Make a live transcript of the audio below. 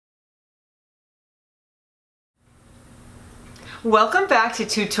Welcome back to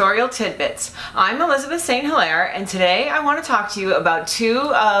Tutorial Tidbits. I'm Elizabeth St. Hilaire, and today I want to talk to you about two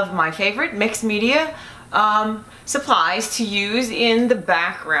of my favorite mixed media supplies to use in the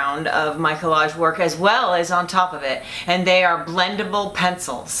background of my collage work as well as on top of it, and they are blendable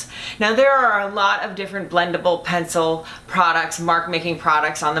pencils. Now there are a lot of different blendable pencil products, mark making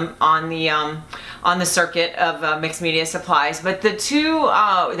products on the circuit of mixed media supplies, but the two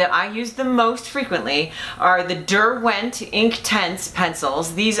that I use the most frequently are the Derwent Inktense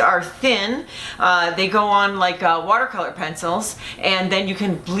pencils. These are thin, they go on like watercolor pencils, and then you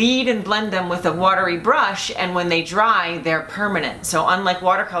can bleed and blend them with a watery brush, and when they dry, they're permanent. So unlike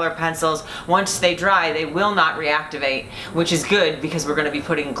watercolor pencils, once they dry, they will not reactivate, which is good because we're going to be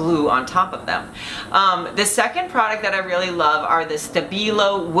putting glue on top of them. The second product that I really love are the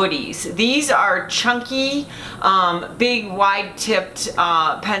Stabilo Woodies. These are chunky, big, wide-tipped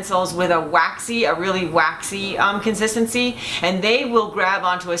pencils with a really waxy consistency, and they will grab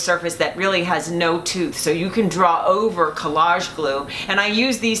onto a surface that really has no tooth, so you can draw over collage glue, and I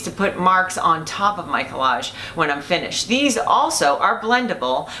use these to put marks on top of my collage when I'm finished. These also are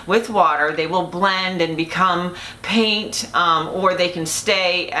blendable with water. They will blend and become paint, or they can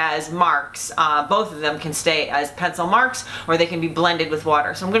stay as marks. Both of them can stay as pencil marks, or they can be blended with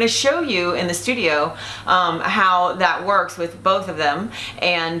water. So I'm going to show you in the studio how that works with both of them,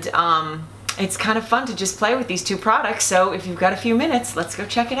 and it's kind of fun to just play with these two products. So if you've got a few minutes, let's go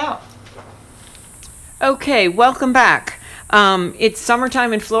check it out. Okay, welcome back. It's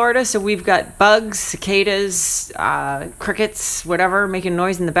summertime in Florida, so we've got bugs, cicadas, crickets, whatever, making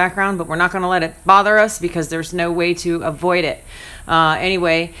noise in the background, but we're not going to let it bother us because there's no way to avoid it.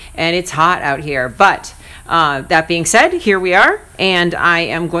 Anyway, and it's hot out here, but that being said, here we are, and I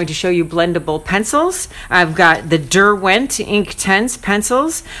am going to show you blendable pencils. I've got the Derwent Inktense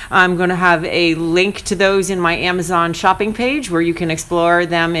pencils. I'm going to have a link to those in my Amazon shopping page where you can explore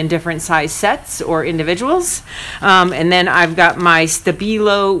them in different size sets or individuals. And then I've got my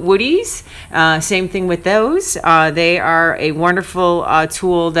Stabilo Woodies. Same thing with those. They are a wonderful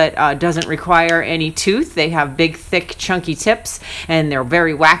tool that doesn't require any tooth. They have big, thick, chunky tips, and they're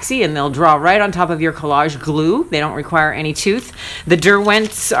very waxy, and they'll draw right on top of your collage glue. They don't require any tooth. The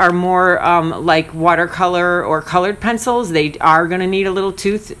Derwents are more like watercolor or colored pencils. They are going to need a little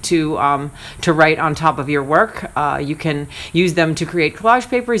tooth to write on top of your work. You can use them to create collage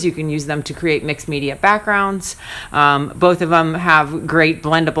papers. You can use them to create mixed media backgrounds. Both of them have great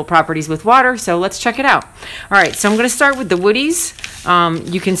blendable properties with water, so let's check it out. All right, so I'm going to start with the Woodies.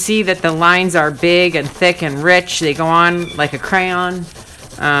 You can see that the lines are big and thick and rich. They go on like a crayon.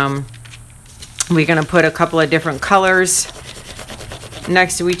 We're going to put a couple of different colors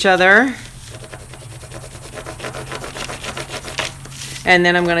next to each other. And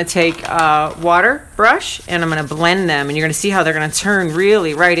then I'm going to take a water brush and I'm going to blend them. And you're going to see how they're going to turn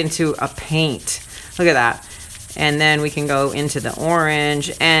really right into a paint. Look at that. And then we can go into the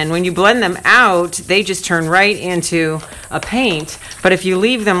orange. And when you blend them out, they just turn right into a paint. But if you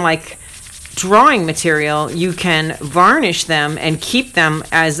leave them like drawing material, you can varnish them and keep them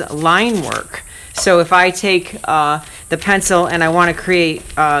as line work. So if I take the pencil and I want to create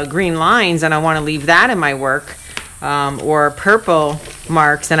green lines and I want to leave that in my work, or purple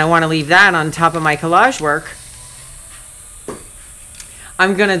marks and I want to leave that on top of my collage work,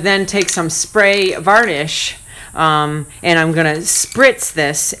 I'm going to then take some spray varnish and I'm going to spritz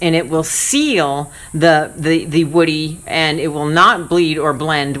this, and it will seal the woody, and it will not bleed or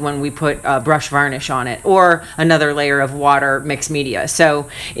blend when we put brush varnish on it or another layer of water mixed media. So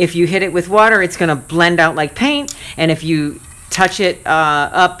if you hit it with water, it's going to blend out like paint, and if you touch it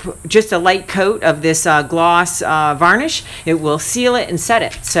up just a light coat of this gloss varnish, it will seal it and set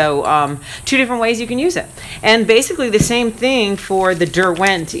it. So two different ways you can use it. And basically the same thing for the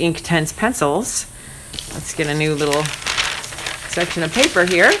Derwent Inktense pencils. Let's get a new little section of paper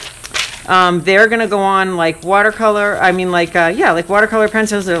here. They're going to go on like watercolor, like watercolor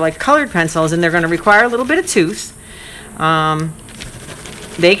pencils. They're like colored pencils, and they're going to require a little bit of tooth.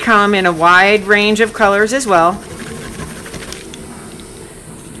 They come in a wide range of colors as well.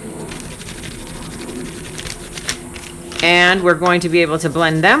 And we're going to be able to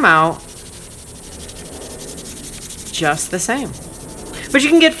blend them out just the same. But you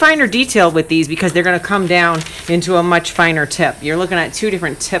can get finer detail with these because they're going to come down into a much finer tip. You're looking at two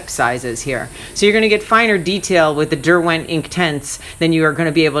different tip sizes here. So you're going to get finer detail with the Derwent Inktense than you are going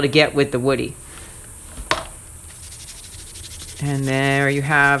to be able to get with the Woody. And there you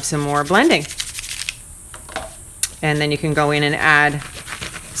have some more blending. And then you can go in and add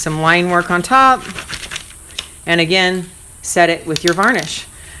some line work on top. And again, set it with your varnish.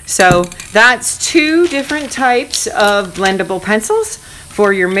 So that's 2 different types of blendable pencils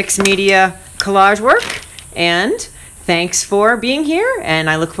for your mixed media collage work. And thanks for being here, and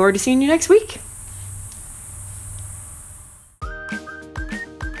I look forward to seeing you next week.